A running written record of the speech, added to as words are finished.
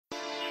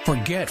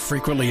Forget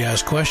frequently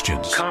asked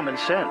questions. Common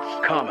sense,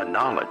 common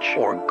knowledge,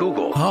 or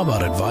Google. How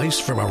about advice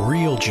from a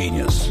real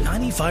genius?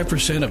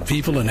 95% of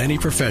people in any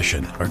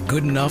profession are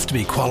good enough to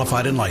be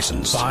qualified and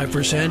licensed.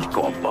 5%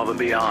 go above and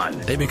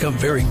beyond. They become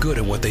very good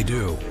at what they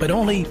do, but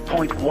only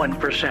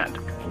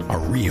 0.1% are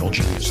real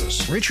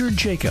geniuses. Richard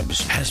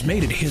Jacobs has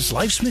made it his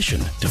life's mission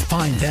to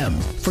find them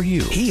for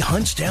you. He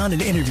hunts down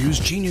and interviews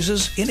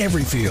geniuses in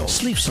every field: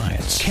 sleep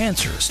science,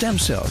 cancer, stem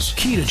cells,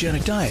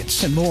 ketogenic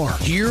diets, and more.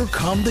 Here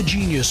come the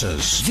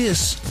geniuses.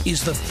 This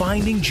is the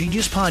Finding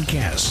Genius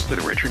Podcast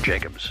with Richard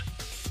Jacobs.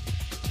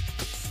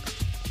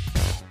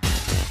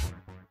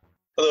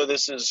 Hello,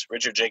 this is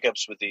Richard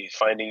Jacobs with the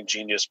Finding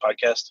Genius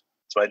Podcast.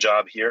 It's my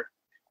job here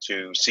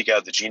to seek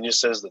out the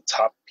geniuses, the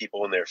top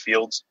people in their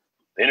fields,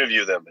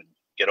 interview them, and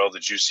get all the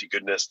juicy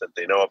goodness that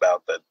they know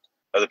about that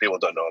other people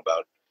don't know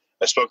about.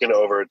 I've spoken to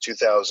over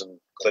 2,000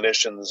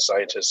 clinicians,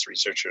 scientists,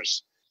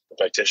 researchers, and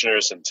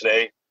practitioners, and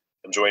today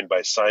I'm joined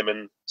by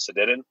Simon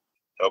Sadedin.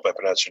 I hope I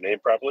pronounced your name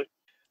properly.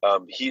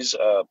 He's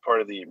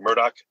part of the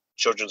Murdoch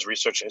Children's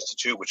Research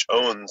Institute, which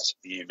owns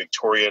the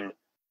Victorian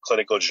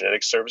Clinical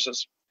Genetics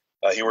Services.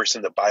 He works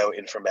in the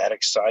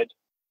bioinformatics side.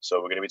 So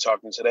we're going to be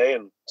talking today.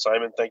 And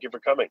Simon, thank you for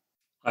coming.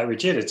 Hi,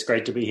 Richard. It's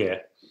great to be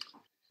here.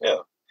 Yeah.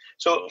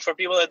 So for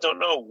people that don't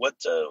know, what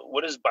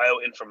is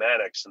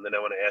bioinformatics? And then I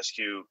want to ask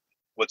you,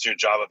 what's your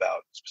job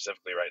about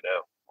specifically right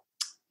now?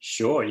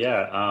 Sure,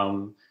 yeah.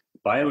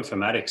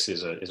 Bioinformatics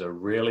is a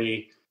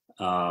really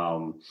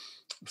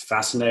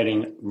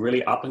fascinating,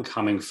 really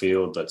up-and-coming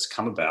field that's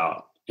come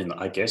about in,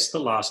 I guess, the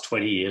last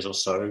 20 years or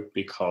so,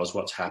 because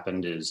what's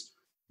happened is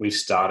we've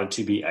started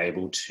to be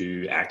able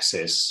to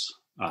access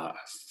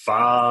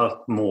far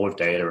more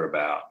data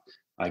about,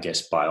 I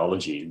guess,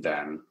 biology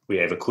than we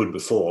ever could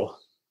before.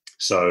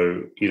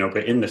 So, we're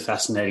in the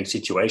fascinating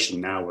situation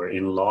now. We're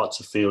in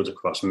lots of fields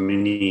across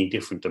many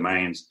different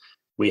domains.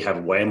 We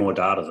have way more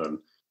data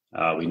than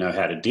we know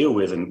how to deal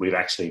with, and we've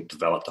actually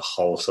developed a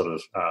whole sort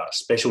of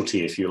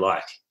specialty, if you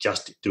like,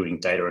 just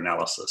doing data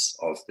analysis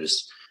of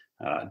this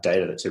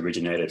data that's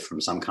originated from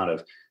some kind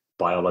of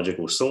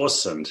biological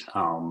source. And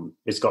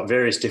it's got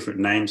various different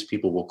names.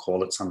 People will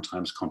call it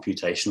sometimes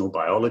computational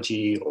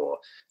biology or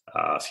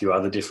a few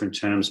other different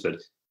terms,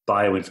 but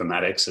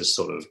bioinformatics has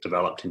sort of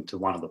developed into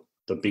one of the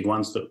big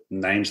ones, the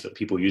names that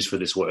people use for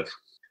this work.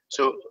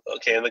 So,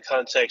 okay, in the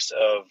context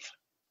of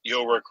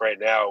your work right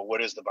now,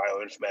 what is the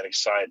bioinformatics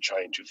side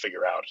trying to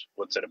figure out?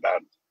 What's it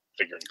about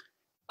figuring?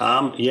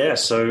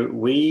 So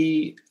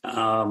we,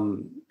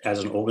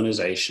 as an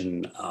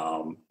organization,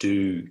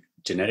 do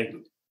genetic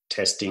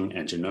testing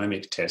and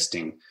genomic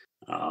testing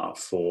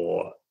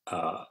for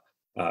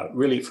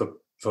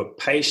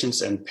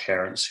patients and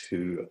parents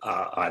who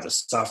are either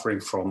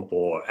suffering from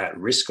or at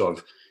risk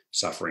of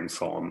suffering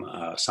from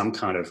some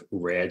kind of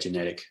rare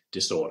genetic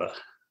disorder.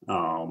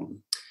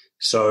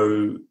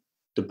 So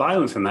the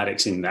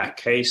bioinformatics in that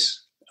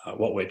case,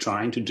 what we're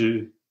trying to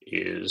do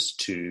is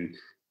to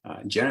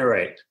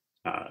generate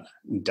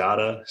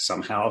data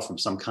somehow from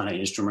some kind of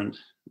instrument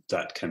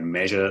that can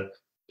measure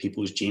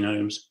people's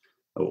genomes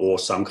or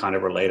some kind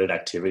of related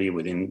activity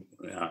within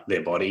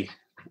their body,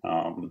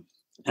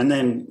 and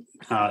then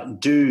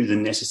do the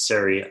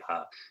necessary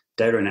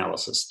data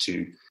analysis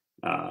to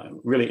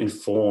really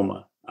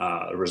inform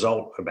a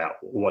result about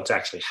what's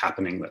actually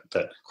happening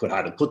that could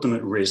either put them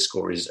at risk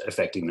or is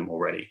affecting them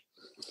already.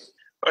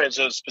 All right.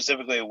 So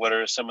specifically, what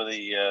are some of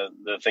the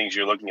things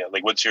you're looking at?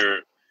 Like, what's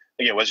your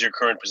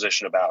current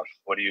position about?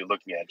 What are you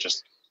looking at?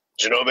 Just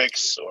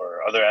genomics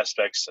or other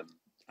aspects?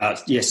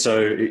 Yes.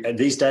 So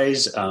these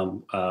days,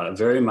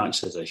 very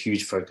much there's a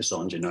huge focus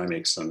on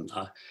genomics, and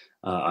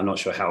I'm not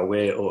sure how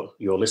aware or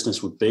your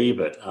listeners would be,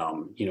 but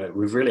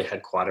we've really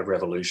had quite a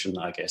revolution,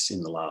 I guess,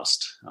 in the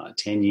last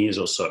 10 years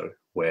or so,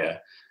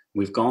 where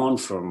we've gone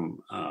from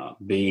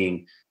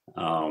being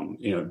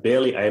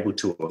barely able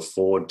to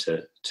afford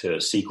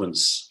to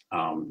sequence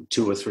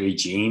 2 or 3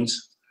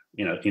 genes,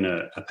 in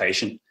a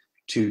patient,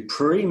 to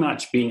pretty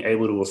much being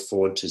able to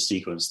afford to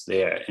sequence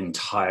their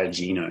entire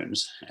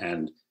genomes.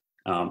 And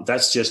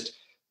that's just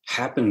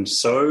happened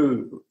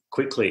so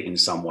quickly in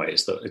some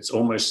ways that it's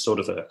almost sort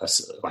of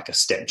like a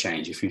step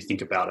change if you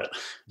think about it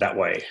that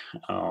way.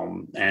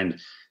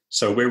 And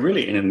so we're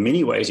really in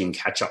many ways in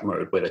catch-up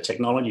mode where the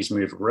technologies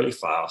move really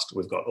fast.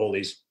 We've got all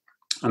these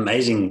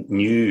amazing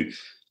new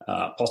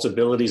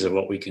possibilities of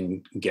what we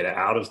can get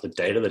out of the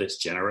data that it's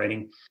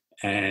generating.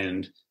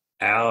 And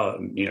our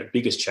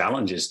biggest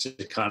challenge is to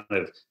kind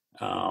of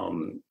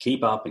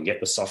keep up and get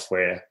the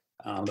software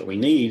that we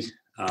need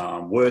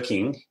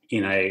working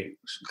in a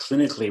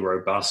clinically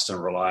robust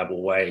and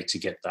reliable way to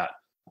get that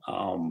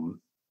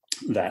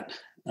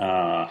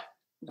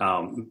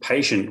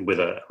patient with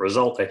a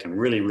result they can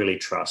really, really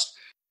trust.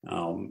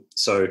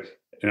 So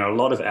a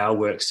lot of our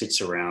work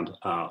sits around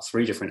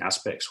 3 different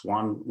aspects.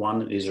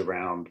 One is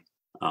around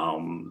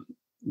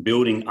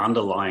building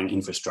underlying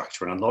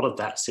infrastructure, and a lot of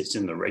that sits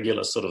in the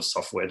regular sort of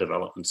software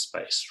development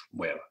space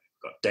where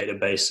we've got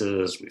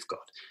databases, we've got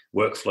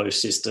workflow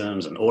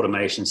systems and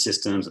automation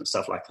systems and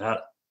stuff like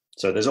that.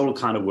 So there's all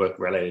kind of work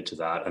related to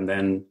that. And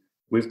then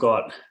we've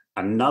got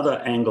another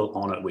angle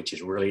on it, which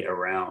is really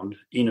around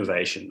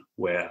innovation,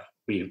 where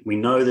we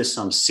know there's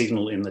some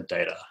signal in the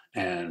data,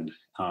 and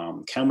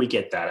can we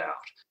get that out?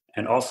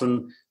 And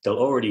often there'll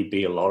already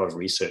be a lot of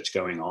research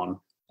going on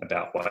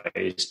about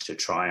ways to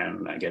try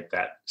and get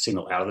that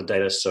signal out of the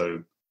data.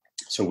 So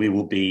we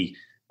will be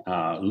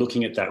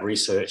looking at that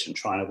research and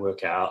trying to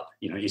work out,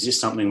 is this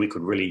something we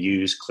could really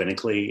use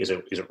clinically? Is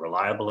it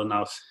reliable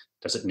enough?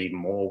 Does it need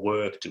more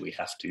work? Do we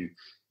have to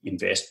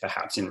invest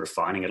perhaps in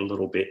refining it a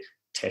little bit,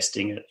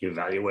 testing it,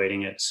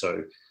 evaluating it?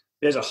 So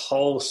there's a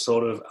whole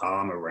sort of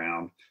arm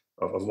around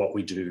of what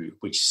we do,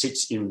 which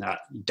sits in that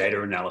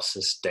data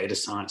analysis, data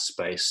science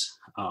space,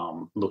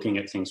 looking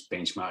at things,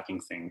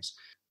 benchmarking things.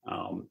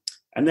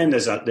 And then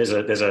there's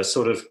a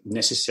sort of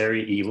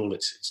necessary evil.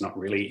 It's not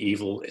really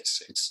evil.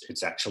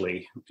 It's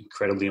actually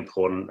incredibly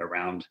important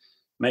around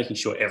making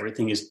sure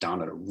everything is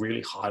done at a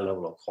really high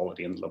level of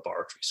quality in the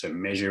laboratory. So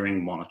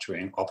measuring,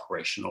 monitoring,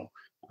 operational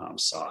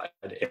side,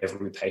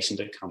 every patient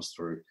that comes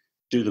through,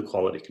 do the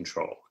quality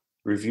control,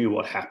 review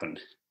what happened,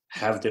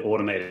 have the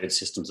automated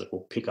systems that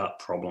will pick up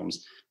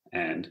problems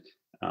and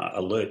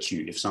alert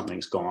you if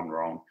something's gone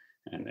wrong,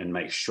 and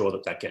make sure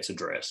that gets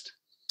addressed.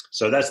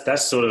 So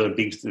that's sort of a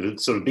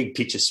big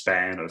picture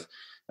span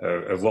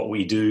of what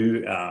we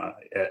do,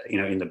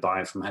 in the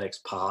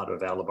bioinformatics part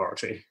of our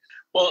laboratory.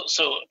 Well,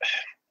 so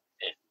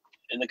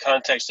in the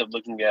context of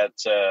looking at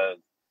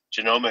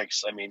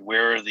genomics, I mean,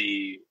 where are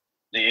the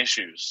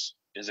issues?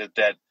 Is it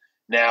that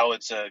now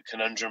it's a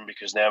conundrum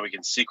because now we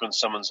can sequence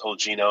someone's whole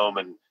genome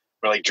and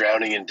we're like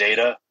drowning in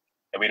data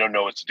and we don't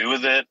know what to do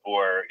with it?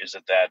 Or is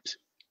it that,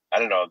 I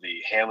don't know,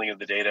 the handling of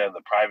the data and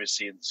the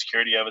privacy and the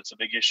security of it's a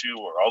big issue,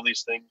 or all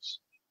these things?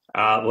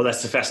 Well,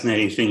 that's the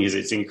fascinating thing, is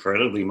it's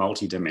incredibly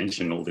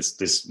multidimensional,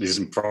 this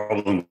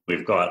problem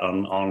we've got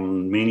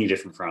on many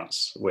different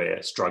fronts.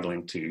 We're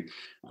struggling to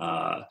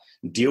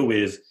deal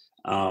with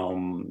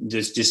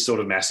just sort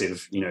of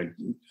massive,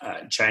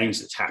 change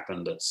that's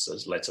happened that's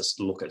lets us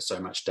look at so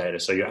much data.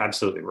 So you're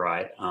absolutely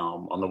right.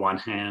 On the one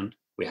hand,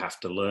 we have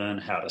to learn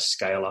how to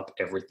scale up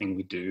everything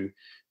we do,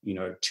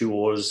 2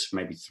 orders,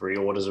 maybe 3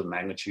 orders of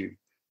magnitude,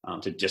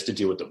 to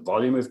deal with the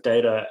volume of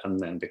data. And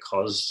then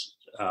because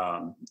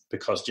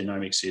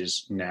genomics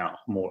is now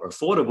more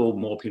affordable,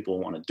 more people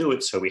want to do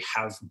it. So we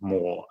have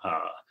more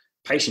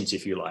patients,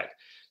 if you like.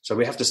 So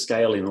we have to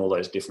scale in all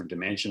those different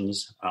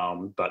dimensions.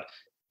 But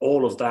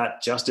all of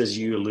that, just as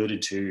you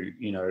alluded to,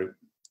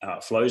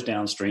 flows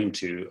downstream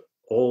to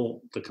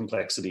all the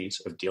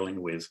complexities of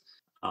dealing with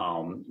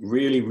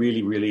really,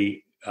 really,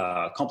 really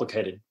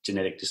complicated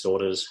genetic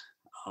disorders.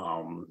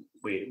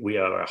 We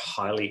are a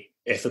highly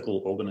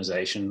ethical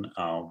organization.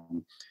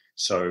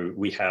 So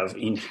we have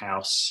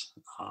in-house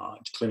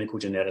clinical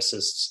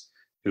geneticists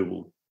who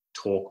will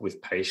talk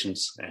with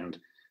patients and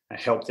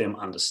help them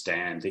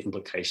understand the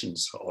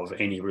implications of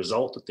any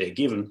result that they're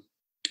given.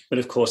 But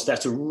of course,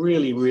 that's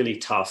really, really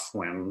tough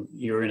when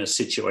you're in a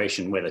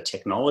situation where the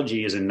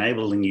technology is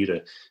enabling you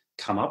to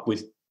come up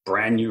with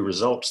brand new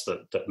results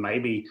that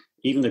maybe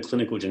even the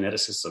clinical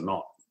geneticists are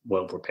not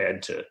well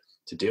prepared to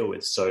deal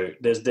with. So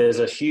there's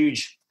a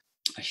huge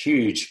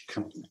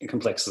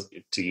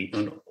complexity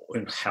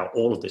in how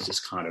all of this is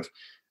kind of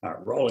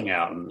rolling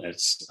out, and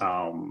it's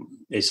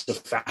a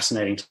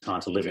fascinating time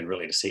to live in,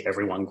 really, to see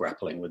everyone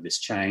grappling with this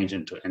change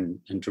and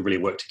to really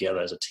work together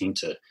as a team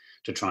to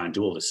try and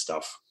do all this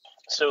stuff.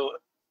 So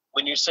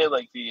when you say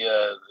like the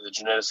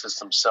geneticists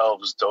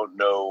themselves don't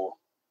know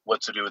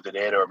what to do with the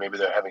data, or maybe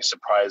they're having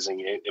surprising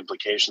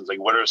implications, like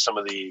what are some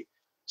of the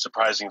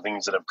surprising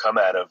things that have come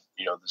out of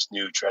this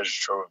new treasure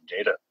trove of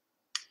data?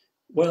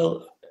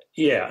 Well,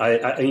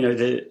 yeah,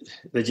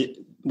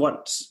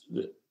 what's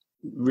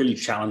really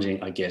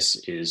challenging, I guess,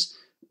 is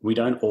we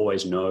don't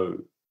always know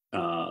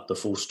the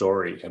full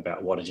story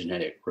about what a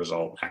genetic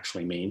result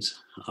actually means.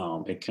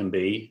 It can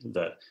be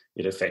that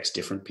it affects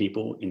different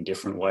people in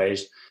different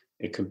ways.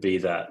 It could be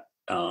that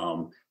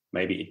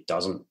maybe it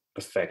doesn't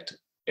affect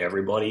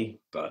everybody,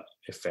 but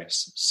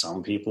affects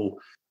some people.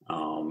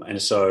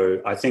 And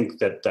so I think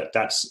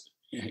that's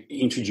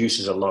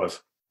introduces a lot of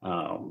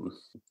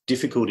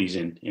difficulties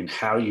in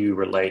how you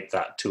relate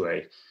that to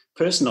a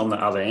person on the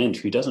other end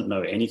who doesn't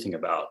know anything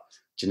about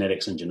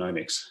genetics and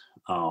genomics,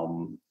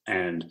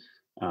 and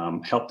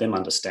help them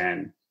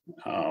understand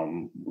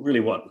really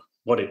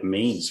what it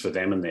means for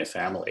them and their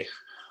family.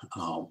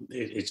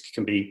 It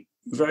can be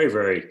very,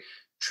 very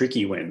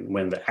tricky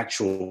when the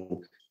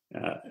actual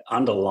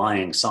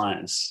underlying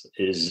science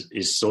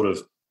is sort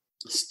of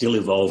still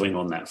evolving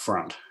on that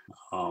front.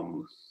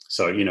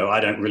 So, I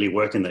don't really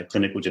work in the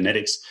clinical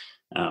genetics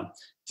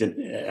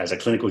as a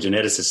clinical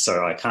geneticist,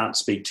 so I can't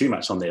speak too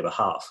much on their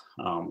behalf.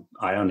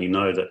 I only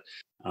know that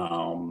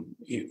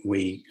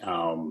we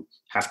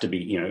have to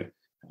be,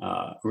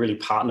 really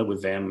partner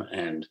with them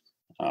and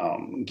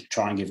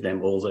try and give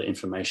them all the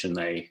information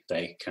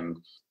they can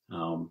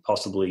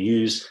possibly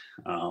use.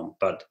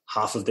 But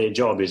half of their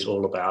job is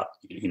all about,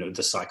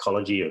 the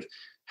psychology of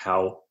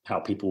how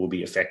people will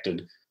be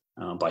affected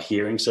by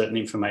hearing certain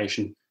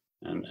information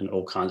and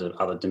all kinds of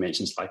other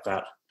dimensions like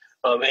that.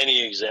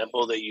 Any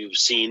example that you've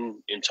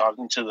seen in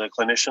talking to the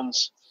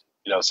clinicians?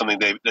 Something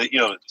do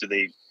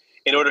they,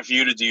 in order for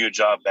you to do your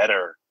job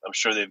better, I'm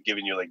sure they've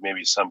given you like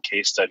maybe some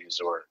case studies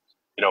or,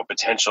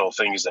 potential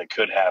things that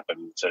could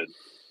happen to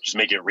just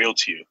make it real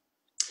to you.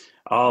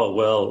 Oh,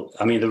 well,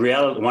 I mean, the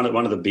reality, one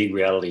of the big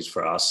realities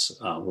for us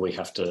we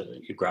have to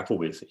grapple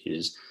with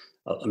is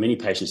many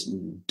patients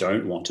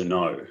don't want to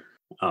know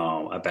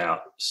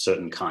about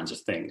certain kinds of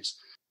things.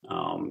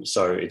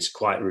 So it's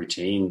quite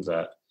routine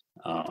that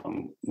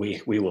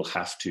we will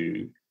have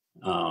to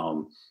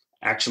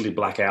actually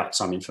black out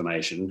some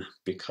information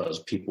because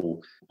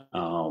people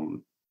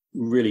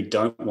really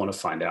don't want to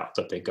find out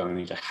that they're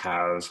going to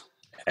have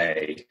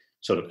a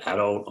sort of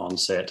adult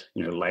onset,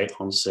 late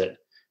onset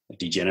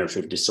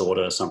degenerative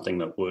disorder, something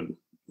that would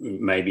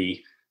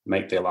maybe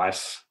make their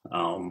life,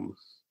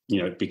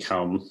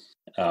 become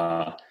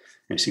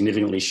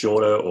significantly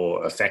shorter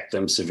or affect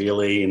them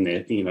severely in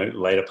their,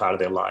 later part of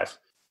their life.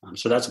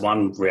 So that's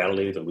one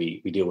reality that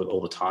we deal with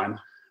all the time,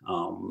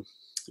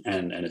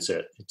 and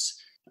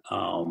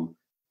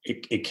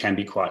it can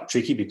be quite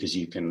tricky because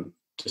you can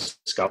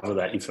discover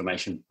that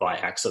information by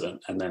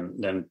accident, and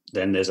then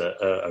there's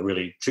a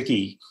really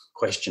tricky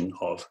question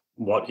of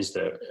what is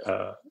the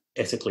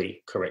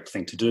ethically correct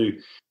thing to do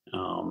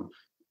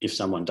if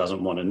someone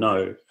doesn't want to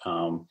know.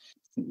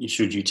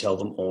 Should you tell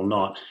them or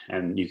not?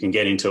 And you can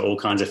get into all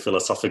kinds of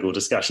philosophical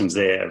discussions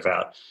there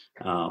about,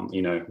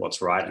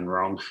 what's right and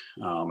wrong.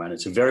 And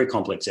it's a very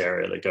complex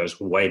area that goes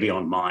way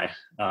beyond my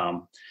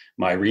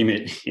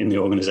remit in the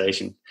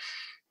organization.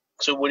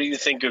 So what do you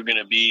think are going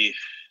to be,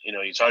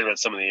 you talked about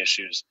some of the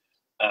issues.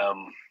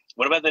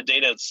 What about the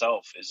data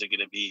itself? Is it going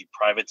to be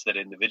private to that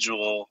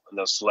individual and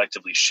they'll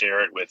selectively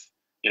share it with,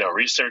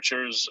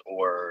 researchers,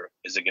 or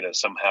is it going to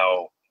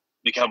somehow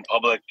become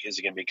public? Is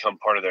it going to become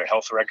part of their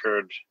health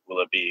record?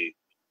 Will it be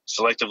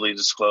selectively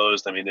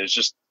disclosed? I mean,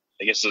 there's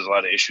a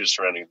lot of issues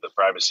surrounding the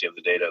privacy of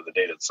the data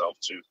itself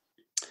too.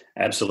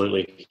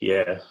 Absolutely.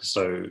 Yeah.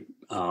 So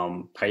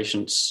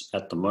patients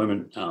at the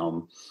moment,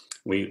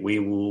 we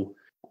will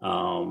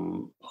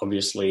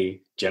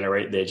obviously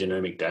generate their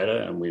genomic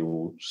data, and we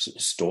will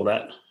store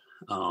that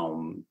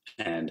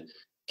and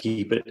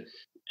keep it.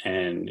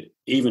 And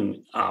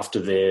even after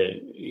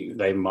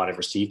they might have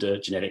received a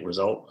genetic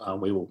result,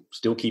 we will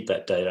still keep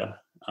that data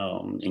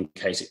in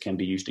case it can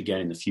be used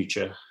again in the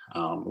future.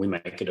 We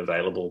make it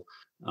available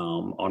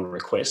on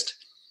request.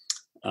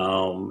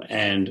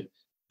 And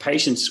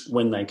patients,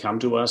 when they come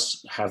to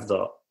us, have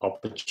the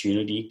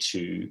opportunity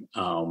to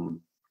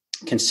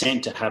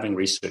consent to having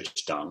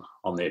research done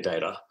on their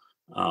data.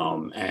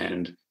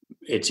 And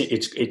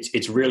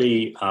it's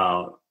really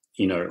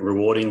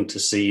rewarding to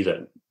see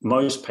that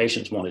most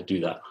patients want to do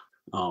that.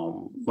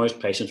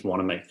 Most patients want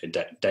to make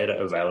their data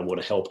available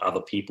to help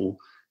other people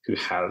who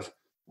have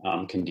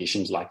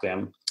conditions like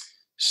them.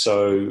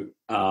 So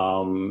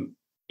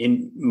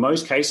in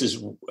most cases,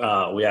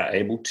 we are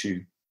able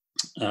to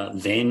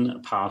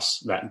then pass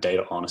that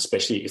data on,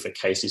 especially if a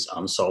case is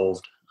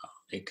unsolved.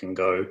 It can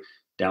go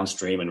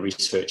downstream, and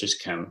researchers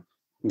can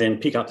then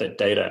pick up that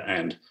data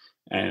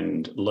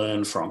and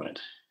learn from it.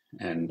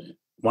 And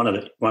one of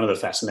the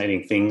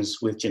fascinating things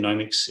with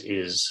genomics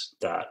is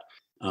that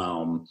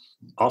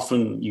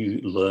often you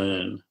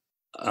learn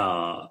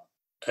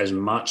as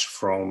much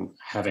from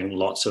having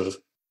lots of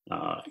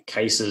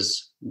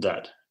cases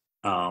that,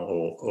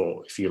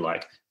 or if you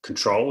like,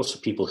 controls,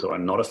 people who are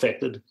not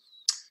affected.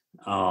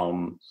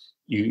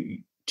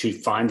 To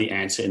find the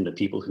answer in the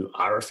people who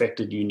are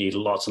affected, you need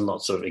lots and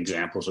lots of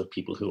examples of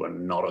people who are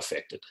not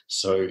affected.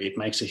 So it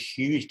makes a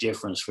huge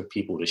difference for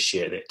people to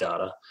share their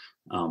data,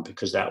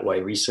 because that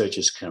way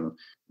researchers can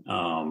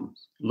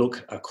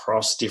look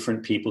across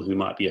different people who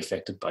might be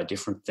affected by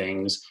different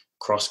things,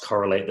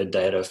 cross-correlate the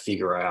data,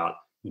 figure out,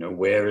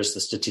 where is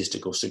the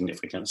statistical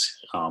significance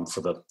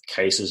for the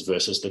cases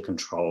versus the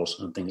controls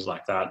and things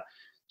like that.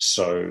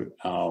 So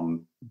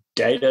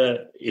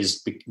data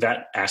is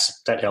that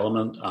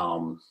element,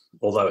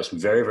 although it's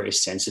very, very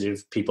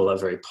sensitive, people are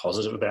very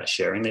positive about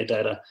sharing their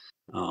data.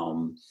 There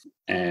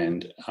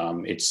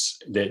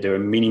are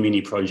many,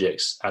 many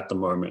projects at the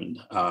moment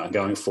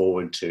going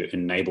forward to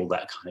enable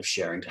that kind of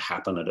sharing to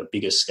happen at a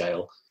bigger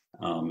scale,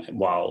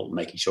 while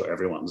making sure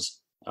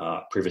everyone's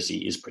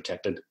privacy is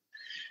protected.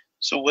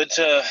 So what's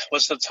the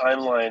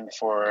timeline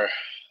for,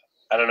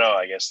 I don't know,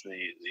 I guess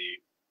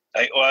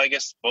I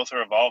guess both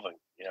are evolving.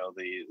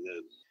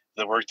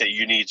 The work that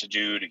you need to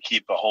do to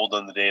keep a hold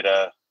on the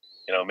data,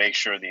 make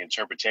sure the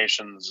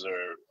interpretations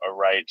are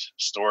right,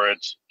 store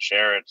it,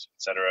 share it,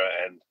 etc.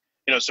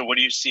 And so what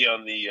do you see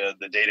on the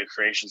data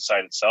creation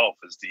side itself?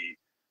 Is the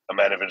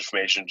amount of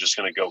information just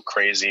going to go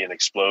crazy and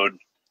explode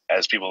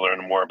as people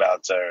learn more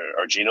about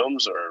our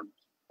genomes, or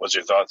what's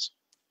your thoughts?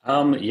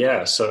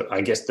 Yeah, so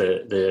I guess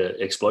the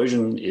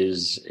explosion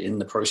is in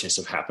the process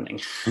of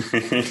happening.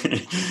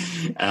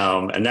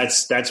 And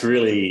that's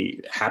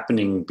really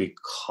happening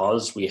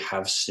because we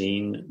have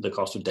seen the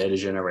cost of data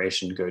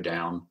generation go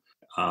down,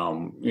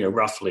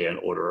 roughly an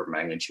order of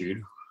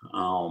magnitude,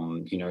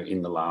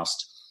 in the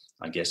last,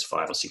 I guess,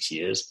 5 or 6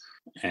 years.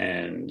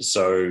 And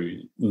so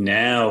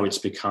now it's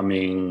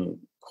becoming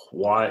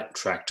quite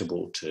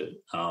tractable to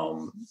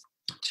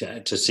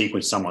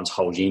sequence someone's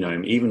whole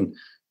genome, even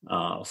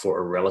for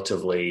a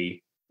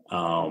relatively,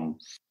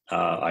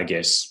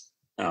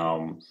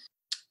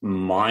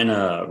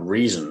 minor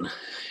reason.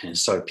 And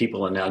so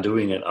people are now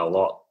doing it a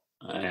lot.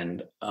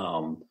 And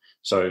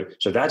so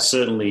that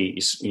certainly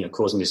is,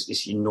 causing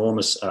this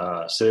enormous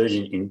surge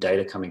in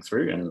data coming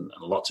through, and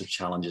lots of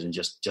challenges in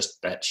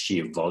just that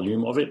sheer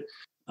volume of it.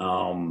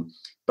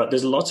 But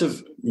there's lots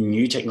of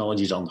new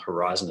technologies on the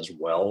horizon as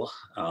well.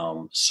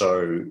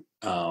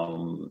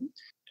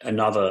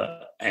 Another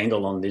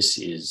angle on this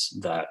is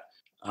that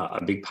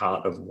a big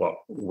part of what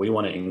we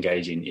want to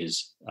engage in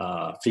is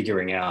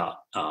figuring out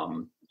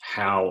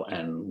how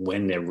and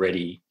when they're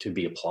ready to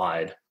be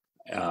applied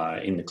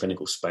in the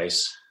clinical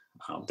space.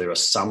 There are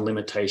some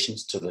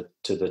limitations to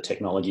the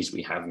technologies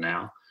we have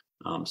now.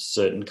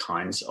 Certain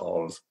kinds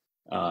of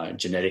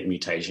genetic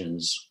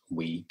mutations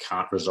we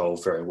can't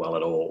resolve very well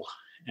at all,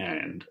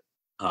 and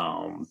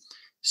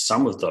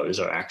some of those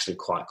are actually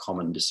quite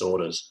common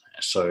disorders.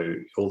 So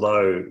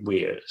although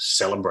we're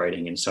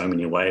celebrating in so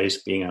many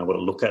ways being able to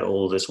look at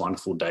all of this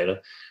wonderful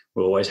data,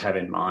 we always have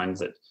in mind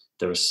that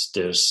there's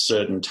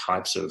certain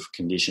types of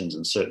conditions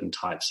and certain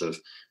types of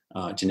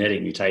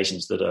genetic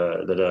mutations that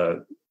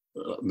are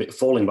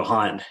falling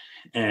behind,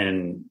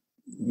 and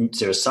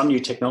there are some new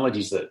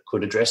technologies that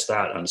could address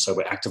that, and so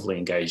we're actively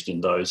engaged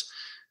in those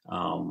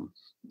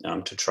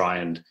to try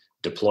and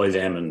deploy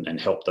them and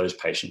help those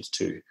patients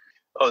too.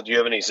 Oh, do you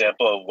have an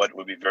example of what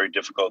would be very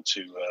difficult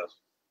to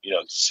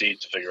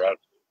figure out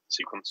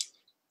sequence?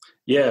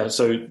 Yeah,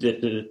 so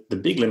the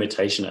big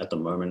limitation at the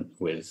moment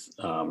with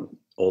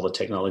all the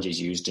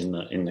technologies used in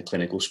the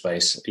clinical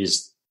space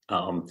is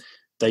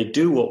they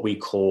do what we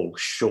call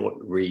short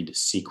read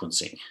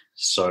sequencing.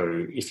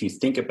 So if you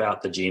think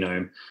about the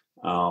genome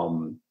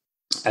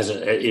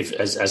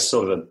as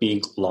sort of a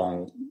big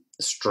long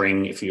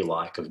string, if you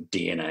like, of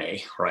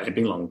DNA, right? A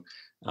big long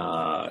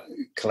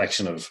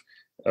collection of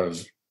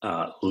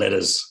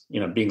letters,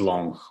 big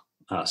long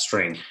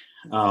string.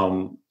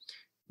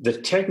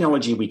 The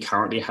technology we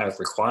currently have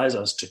requires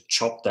us to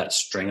chop that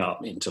string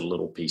up into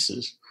little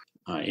pieces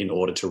in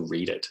order to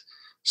read it.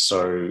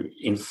 So,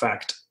 in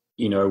fact,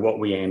 what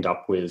we end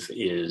up with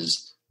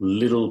is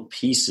little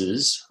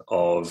pieces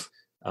of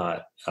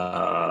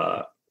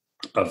DNA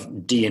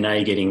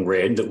getting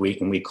read that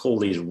we call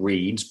these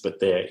reads,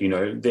 but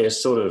they're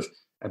sort of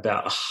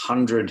about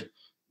 100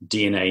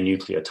 DNA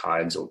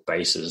nucleotides or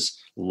bases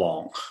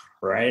long,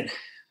 right?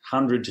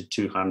 100 to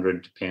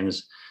 200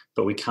 depends,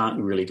 but we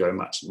can't really go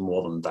much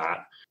more than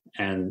that.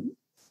 And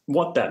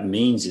what that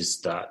means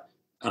is that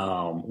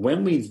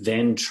when we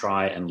then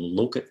try and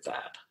look at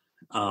that,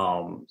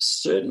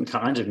 certain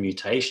kinds of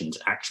mutations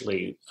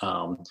actually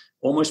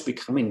almost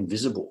become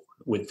invisible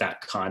with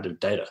that kind of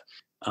data.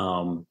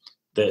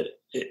 The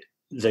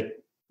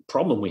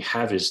problem we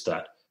have is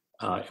that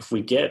if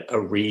we get a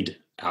read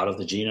out of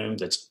the genome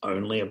that's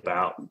only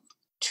about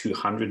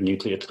 200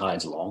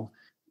 nucleotides long,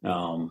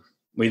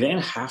 we then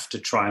have to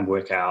try and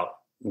work out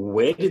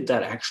where did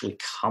that actually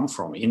come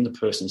from in the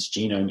person's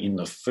genome in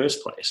the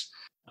first place,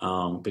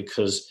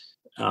 because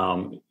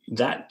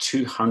that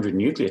 200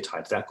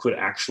 nucleotides, that could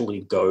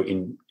actually go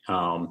in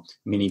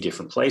many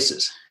different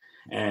places.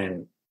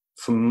 And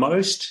for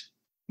most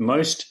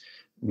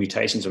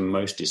mutations and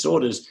most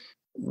disorders,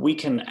 we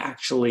can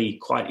actually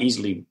quite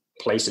easily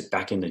place it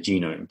back in the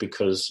genome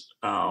because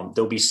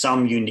there'll be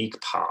some unique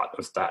part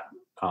of that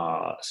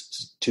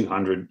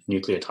 200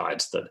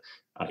 nucleotides that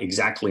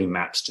exactly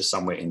maps to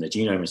somewhere in the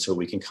genome, and so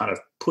we can kind of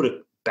put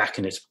it back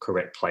in its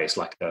correct place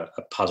like a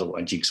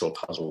jigsaw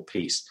puzzle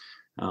piece.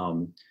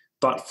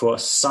 But for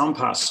some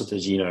parts of the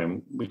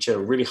genome, which are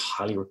really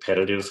highly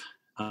repetitive,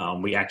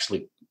 we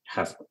actually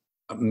have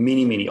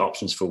many, many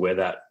options for where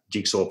that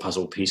jigsaw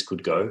puzzle piece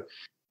could go.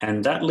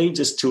 And that leads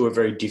us to a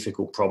very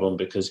difficult problem,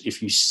 because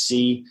if you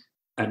see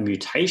a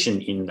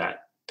mutation in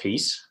that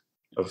piece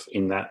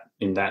in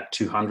that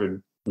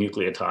 200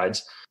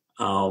 nucleotides,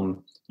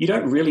 you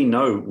don't really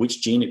know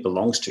which gene it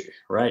belongs to,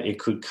 right? It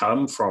could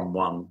come from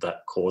one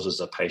that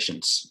causes a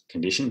patient's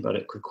condition, but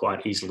it could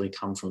quite easily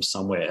come from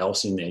somewhere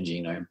else in their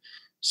genome.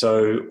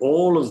 So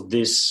all of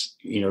this,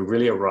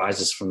 really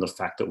arises from the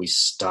fact that we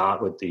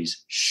start with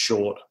these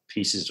short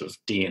pieces of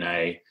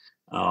DNA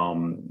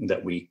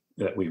that we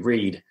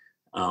read,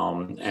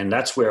 and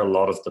that's where a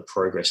lot of the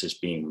progress is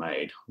being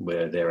made,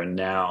 where there are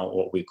now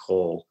what we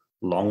call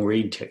long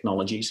read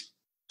technologies,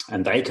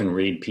 and they can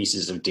read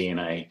pieces of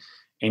DNA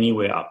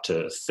anywhere up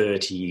to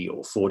 30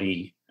 or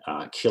 40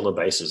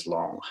 kilobases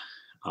long.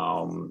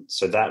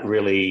 So that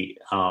really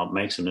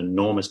makes an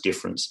enormous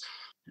difference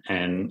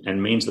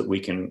and means that we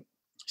can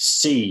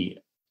see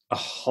a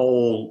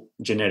whole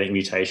genetic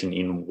mutation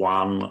in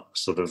one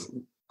sort of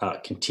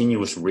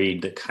continuous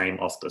read that came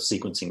off the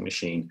sequencing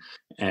machine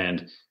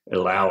and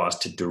allow us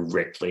to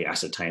directly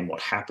ascertain what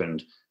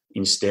happened,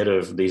 instead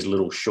of these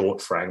little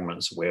short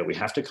fragments where we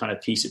have to kind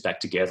of piece it back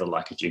together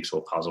like a jigsaw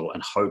puzzle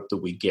and hope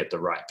that we get the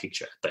right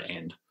picture at the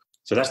end.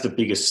 So that's the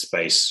biggest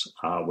space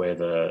where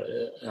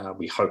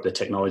we hope the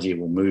technology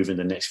will move in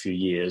the next few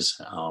years.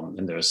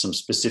 And there are some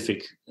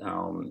specific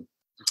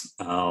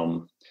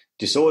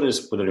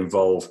disorders that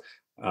involve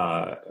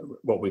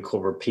what we call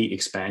repeat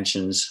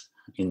expansions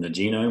in the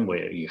genome,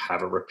 where you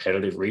have a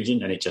repetitive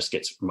region and it just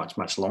gets much,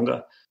 much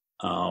longer,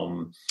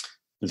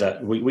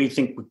 that we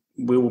think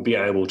we will be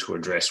able to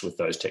address with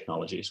those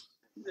technologies.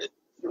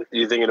 Do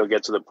you think it'll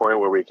get to the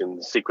point where we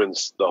can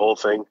sequence the whole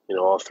thing,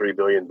 all 3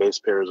 billion base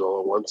pairs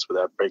all at once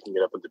without breaking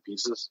it up into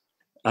pieces?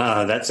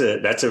 That's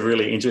a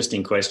really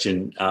interesting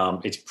question.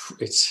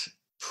 It's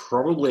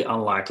probably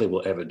unlikely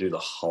we'll ever do the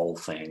whole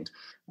thing.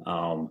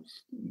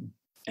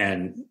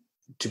 And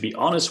to be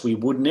honest, we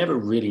would never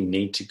really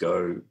need to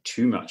go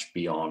too much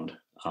beyond,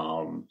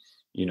 a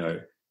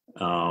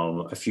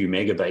few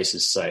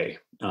megabases, say,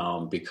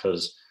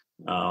 because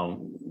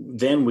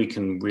then we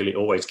can really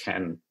always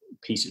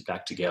piece it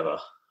back together.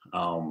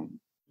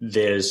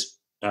 There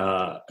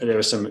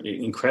are some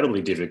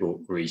incredibly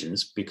difficult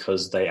regions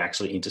because they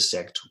actually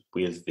intersect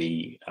with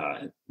the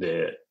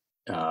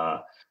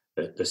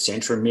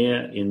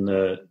centromere in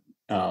the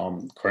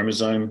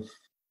chromosome,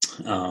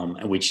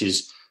 which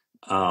is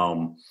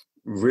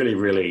really,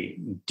 really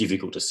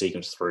difficult to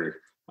sequence through.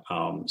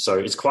 So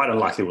it's quite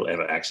unlikely we'll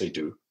ever actually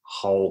do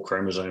whole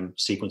chromosome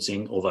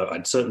sequencing, although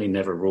I'd certainly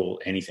never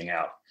rule anything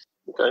out.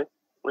 Okay,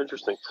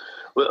 interesting.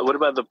 What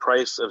about the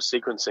price of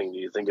sequencing? Do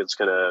you think it's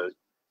going to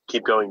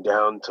keep going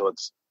down till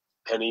it's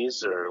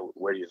pennies, or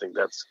where do you think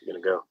that's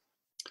going to go?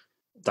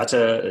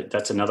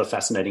 That's another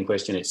fascinating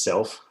question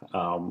itself.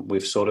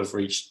 We've sort of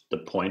reached the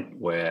point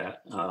where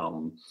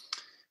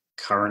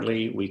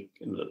currently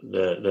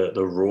the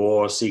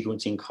raw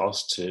sequencing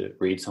cost to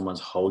read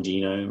someone's whole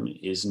genome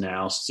is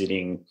now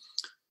sitting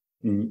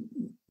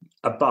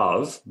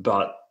above,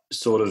 but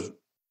sort of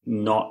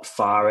not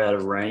far out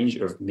of range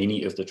of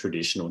many of the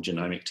traditional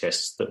genomic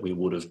tests that we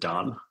would have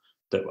done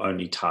that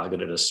only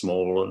targeted a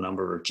smaller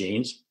number of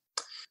genes.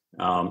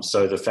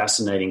 So the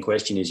fascinating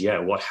question is,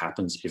 what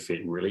happens if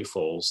it really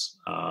falls,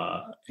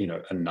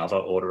 another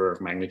order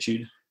of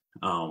magnitude?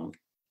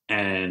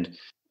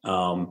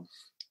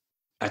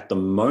 At the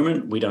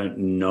moment, we don't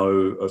know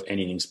of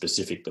anything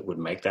specific that would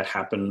make that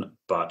happen,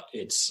 but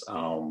it's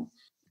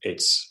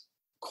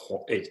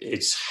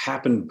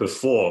happened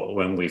before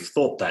when we've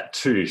thought that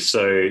too.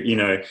 So,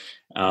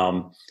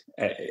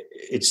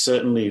 it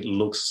certainly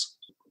looks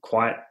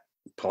quite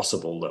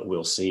possible that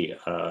we'll see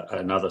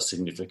another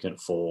significant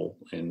fall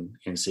in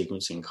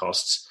sequencing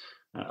costs.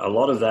 A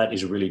lot of that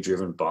is really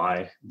driven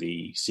by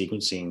the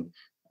sequencing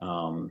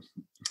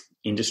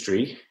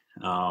industry.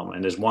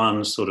 And there's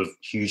one sort of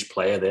huge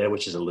player there,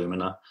 which is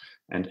Illumina.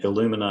 And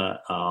Illumina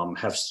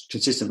have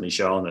consistently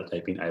shown that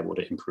they've been able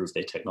to improve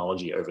their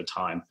technology over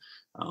time.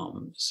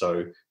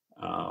 So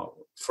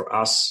for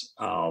us,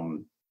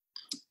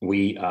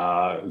 we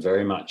are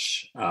very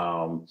much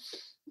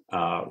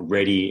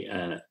ready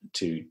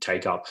to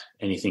take up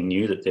anything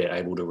new that they're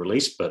able to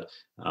release, but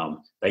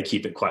they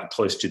keep it quite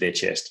close to their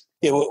chest.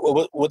 Yeah,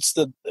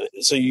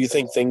 so you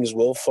think things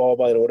will fall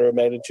by an order of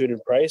magnitude in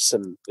price?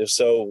 And if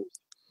so,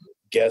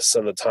 guess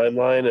on the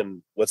timeline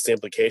and what's the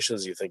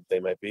implications you think they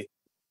might be?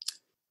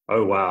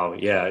 Oh, wow.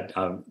 Yeah.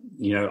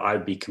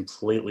 I'd be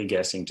completely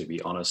guessing, to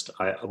be honest.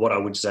 What I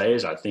would say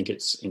is I think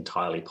it's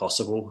entirely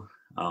possible.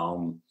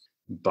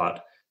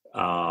 But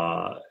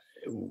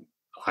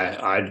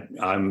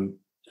I'm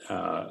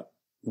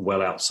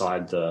well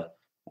outside the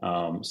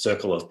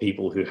circle of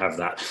people who have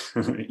that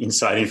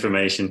inside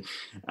information.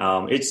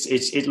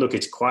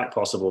 It's quite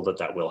possible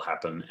that will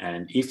happen.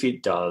 And if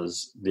it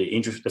does,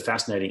 the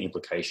fascinating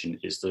implication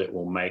is that it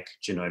will make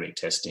genomic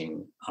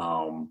testing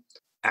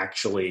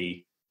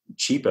actually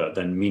cheaper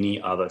than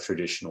many other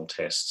traditional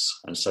tests.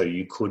 And so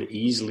you could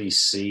easily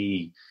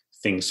see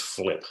things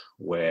flip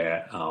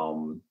where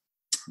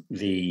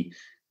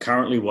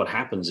currently what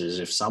happens is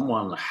if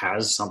someone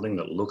has something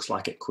that looks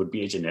like it could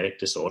be a genetic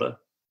disorder,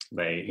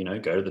 they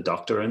go to the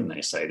doctor and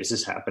they say this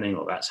is happening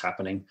or that's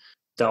happening.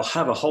 They'll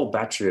have a whole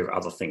battery of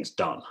other things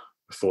done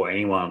before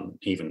anyone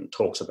even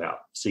talks about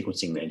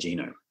sequencing their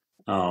genome.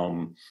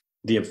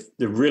 The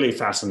really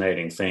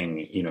fascinating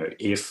thing,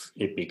 if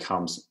it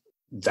becomes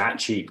that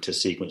cheap to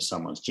sequence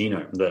someone's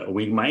genome, that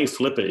we may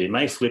flip it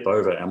may flip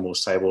over and we'll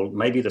say, well,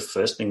 maybe the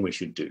first thing we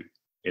should do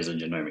is a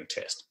genomic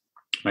test.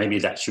 Maybe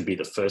that should be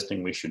the first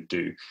thing we should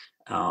do.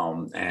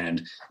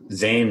 And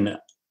then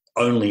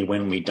only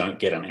when we don't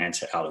get an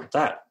answer out of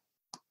that,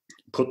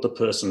 put the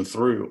person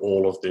through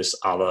all of this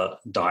other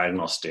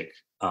diagnostic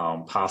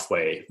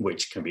pathway,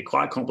 which can be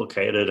quite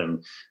complicated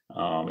and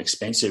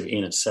expensive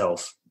in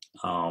itself,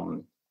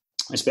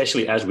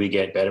 especially as we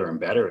get better and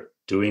better at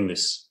doing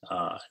this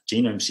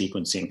genome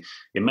sequencing.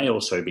 It may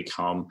also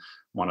become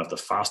one of the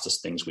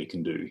fastest things we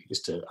can do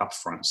is to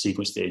upfront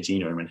sequence their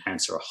genome and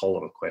answer a whole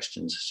lot of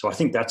questions. So I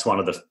think that's one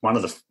of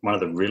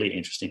the really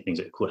interesting things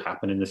that could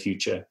happen in the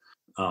future.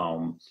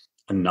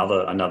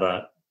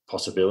 Another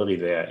possibility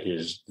there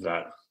is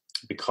that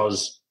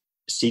because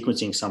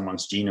sequencing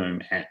someone's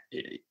genome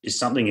is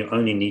something you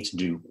only need to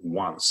do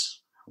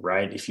once,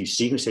 right? If you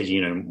sequence a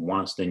genome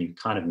once, then you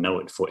kind of know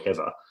it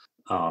forever.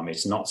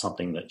 It's not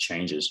something that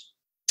changes.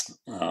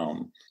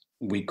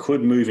 We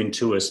could move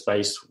into a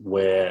space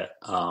where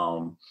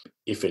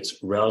if it's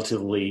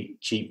relatively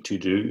cheap to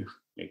do,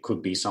 it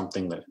could be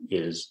something that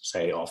is,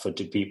 say, offered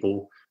to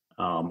people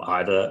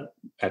either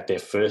at their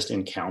first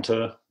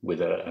encounter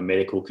with a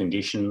medical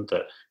condition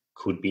that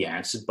could be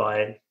answered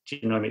by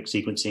genomic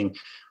sequencing,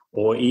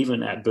 or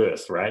even at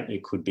birth, right?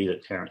 It could be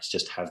that parents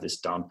just have this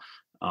done.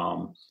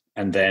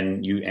 And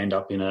then you end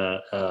up in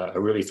a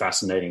really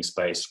fascinating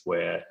space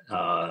where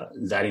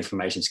that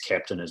information is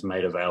kept and is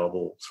made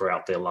available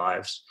throughout their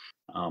lives.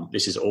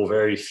 This is all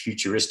very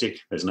futuristic.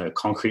 There's no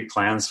concrete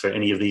plans for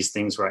any of these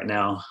things right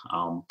now,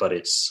 but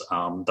it's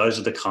those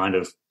are the kind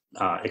of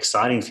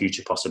exciting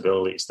future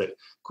possibilities that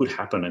could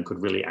happen and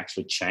could really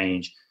actually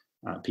change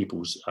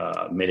people's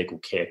medical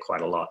care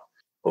quite a lot.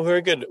 Well,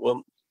 very good.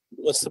 Well,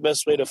 what's the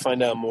best way to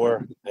find out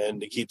more and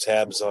to keep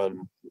tabs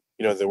on,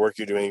 the work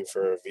you're doing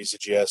for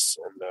VCGS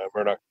and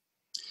Murdoch?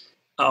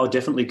 I'll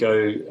definitely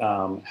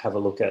go have a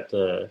look at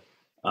the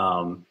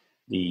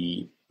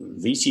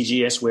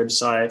VCGS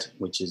website,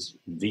 which is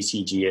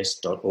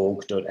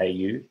vcgs.org.au.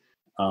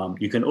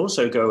 You can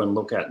also go and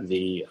look at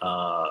the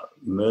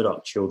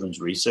Murdoch Children's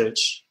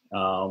Research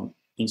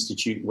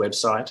Institute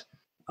website.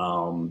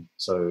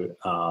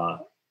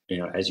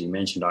 As you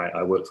mentioned,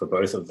 I work for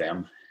both of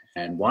them.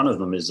 And one of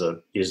them is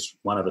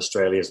one of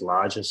Australia's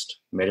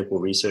largest medical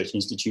research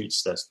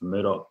institutes. That's the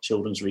Murdoch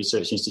Children's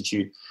Research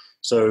Institute.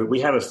 So we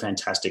have a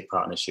fantastic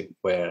partnership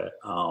where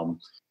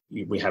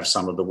we have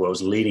some of the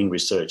world's leading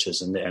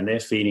researchers, and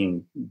they're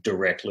feeding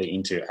directly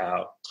into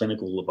our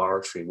clinical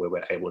laboratory, where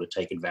we're able to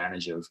take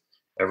advantage of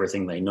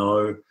everything they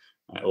know,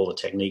 all the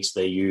techniques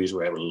they use.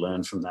 We're able to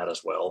learn from that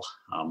as well.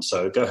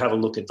 So go have a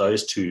look at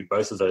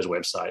both of those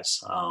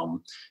websites,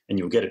 and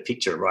you'll get a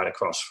picture right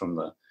across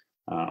from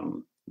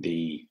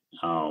the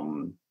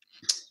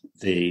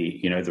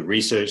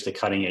research, the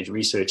cutting edge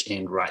research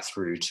end right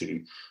through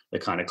to the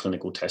kind of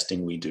clinical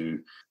testing we do.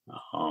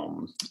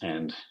 I'd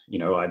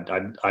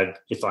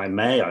if I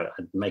may, I'd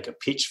make a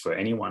pitch for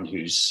anyone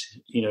who's,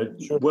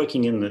 Sure.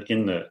 working in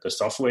the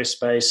software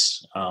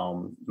space,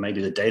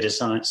 maybe the data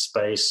science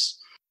space.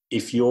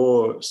 If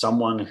you're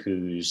someone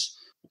who's,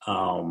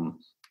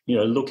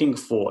 looking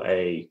for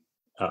a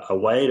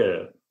way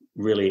to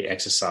really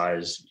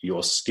exercise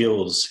your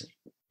skills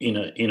in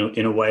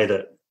a way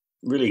that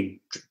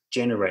really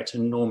generates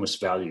enormous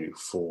value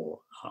for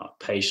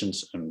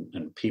patients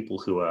and people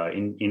who are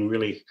in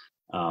really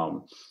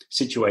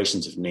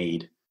situations of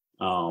need.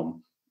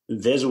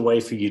 There's a way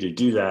for you to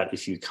do that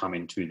if you come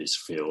into this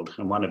field.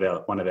 And one of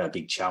our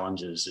big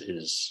challenges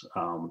is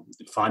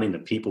finding the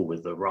people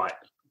with the right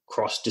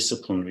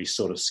cross-disciplinary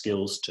sort of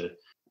skills to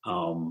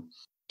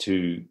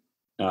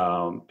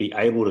be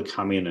able to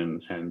come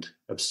in and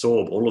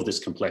absorb all of this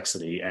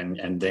complexity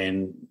and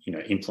then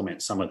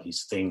implement some of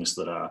these things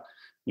that are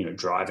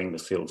driving the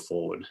field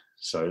forward.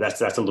 So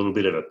that's a little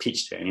bit of a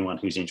pitch to anyone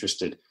who's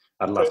interested.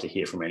 I'd love to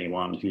hear from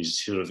anyone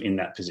who's sort of in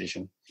that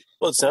position.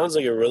 Well, it sounds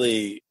like a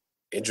really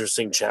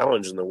interesting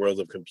challenge in the world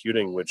of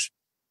computing, which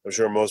I'm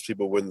sure most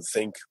people wouldn't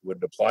think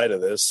would apply to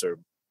this, or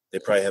they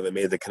probably haven't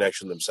made the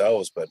connection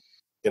themselves. But,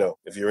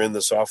 if you're in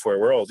the software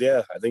world,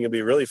 I think it'd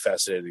be really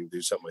fascinating to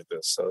do something like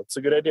this. So it's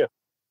a good idea.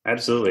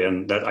 Absolutely.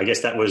 And I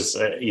guess that was,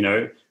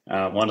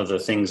 one of the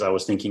things I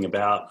was thinking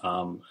about.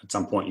 At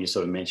some point you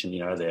sort of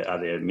mentioned, are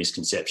there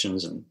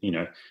misconceptions? And,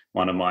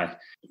 one of my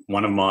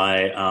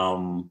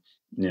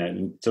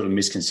sort of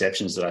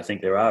misconceptions that I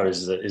think there are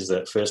is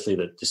that firstly,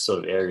 that this sort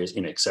of area is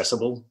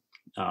inaccessible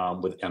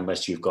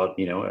unless you've got,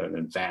 an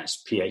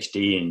advanced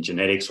PhD in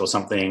genetics or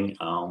something.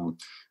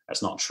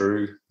 That's not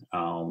true.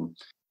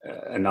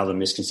 Another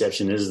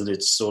misconception is that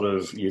it's sort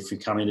of, if you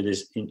come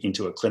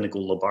into a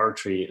clinical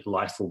laboratory,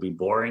 life will be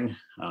boring.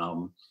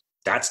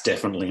 That's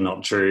definitely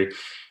not true.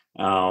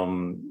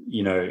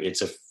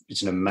 It's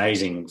an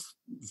amazing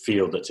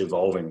field that's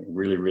evolving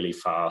really, really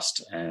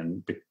fast.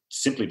 And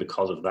simply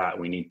because of that,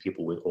 we need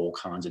people with all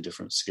kinds of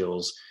different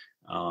skills.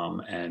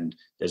 And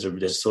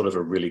there's sort of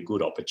a really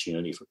good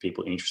opportunity for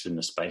people interested in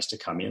the space to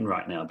come in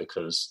right now,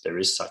 because there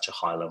is such a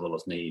high level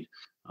of need.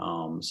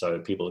 So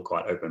people are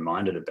quite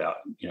open-minded about,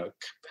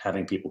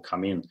 having people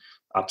come in,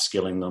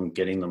 upskilling them,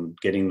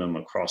 getting them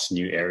across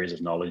new areas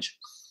of knowledge.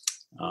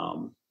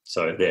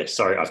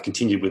 Sorry, I've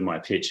continued with my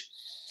pitch.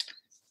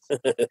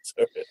 It's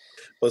all right.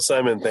 Well,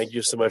 Simon, thank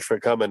you so much for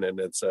coming. And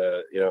it's,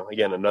 again,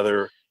 yet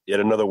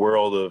another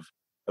world of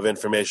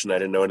information I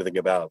didn't know anything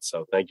about.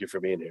 So thank you for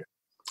being here.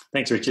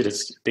 Thanks, Richard.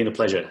 It's been a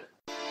pleasure.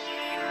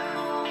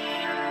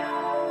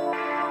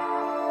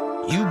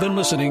 You've been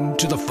listening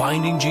to the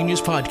Finding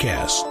Genius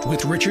podcast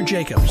with Richard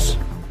Jacobs.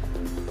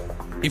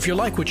 If you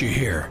like what you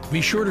hear,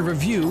 be sure to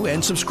review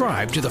and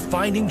subscribe to the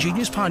Finding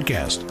Genius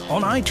podcast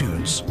on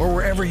iTunes or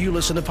wherever you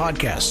listen to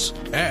podcasts.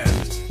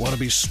 And want to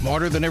be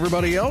smarter than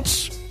everybody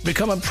else?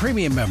 Become a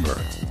premium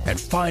member at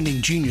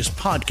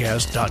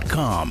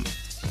findinggeniuspodcast.com.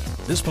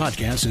 This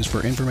podcast is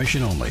for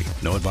information only.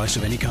 No advice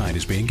of any kind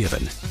is being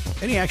given.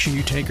 Any action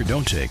you take or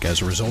don't take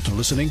as a result of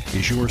listening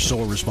is your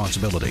sole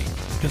responsibility.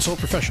 Consult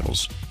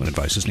professionals when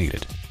advice is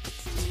needed.